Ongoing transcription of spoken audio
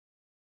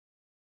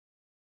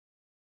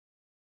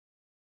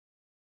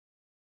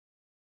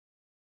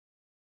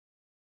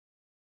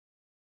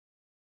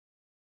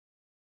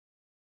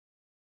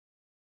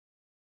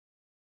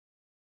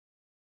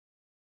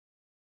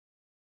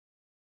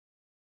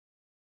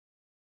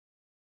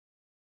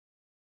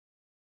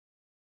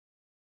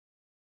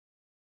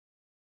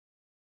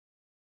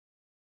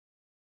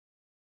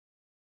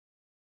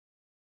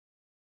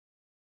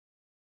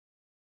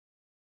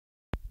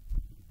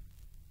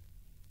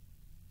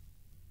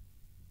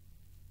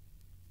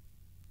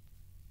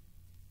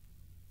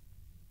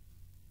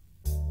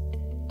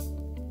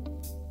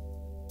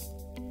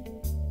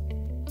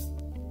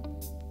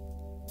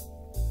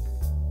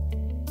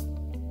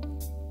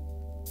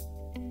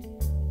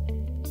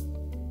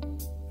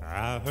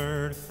I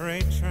heard a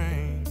freight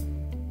train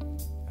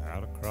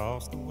out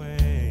across the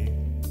way.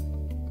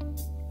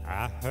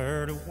 I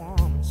heard a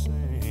woman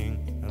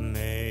sing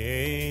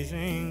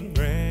Amazing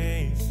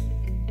Grace.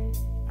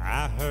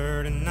 I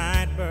heard a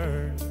night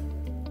bird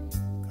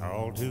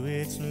call to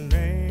its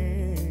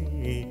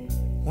mate.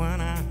 When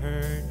I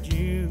heard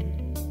you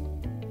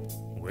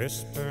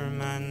whisper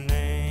my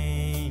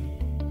name,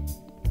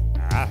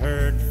 I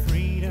heard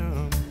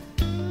freedom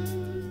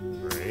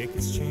break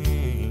its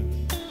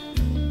chain.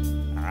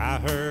 I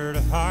heard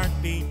a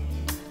heartbeat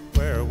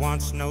where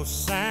once no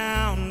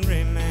sound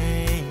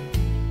remained.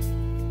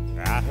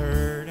 I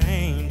heard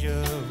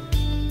angels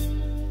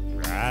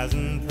rise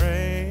and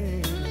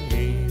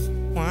praise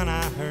when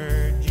I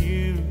heard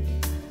you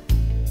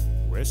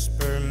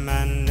whisper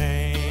my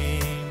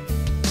name.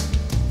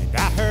 And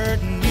I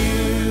heard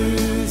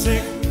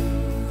music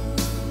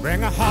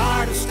bring a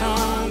heart of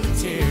stone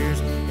to tears.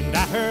 And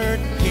I heard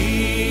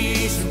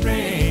peace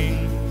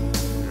ring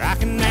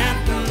like an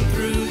anthem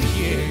through the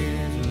years.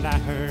 And I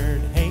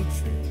heard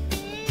hatred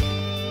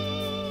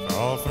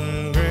fall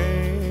from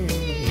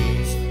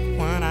grace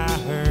when I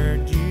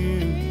heard you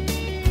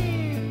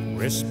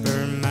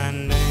whisper my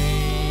name.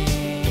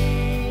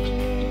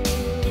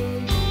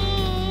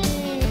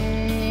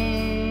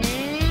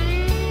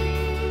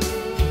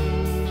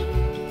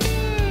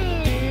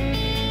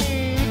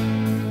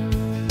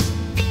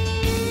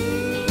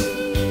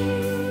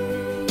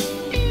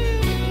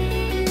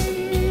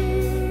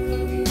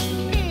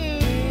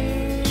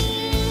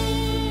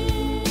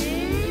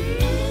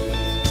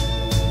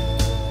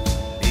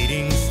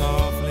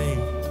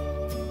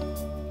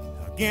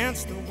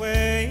 Against the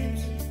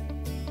waves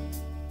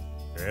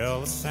fell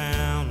the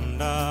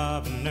sound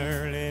of an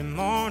early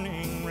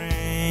morning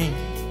rain.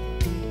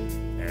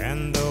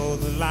 And though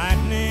the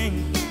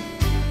lightning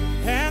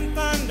and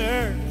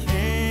thunder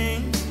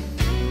came,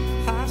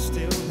 I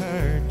still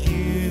heard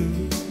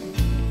you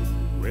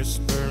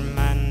whisper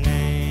my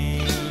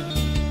name.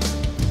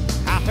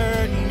 I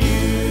heard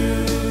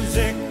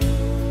music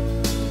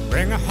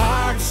bring a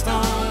heart of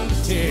stone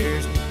to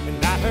tears.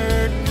 And I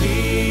heard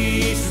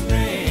peace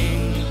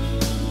ring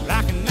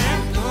like an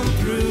anthem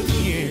through the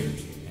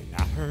years. And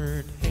I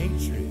heard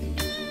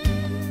hatred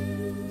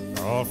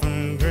fall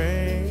from grace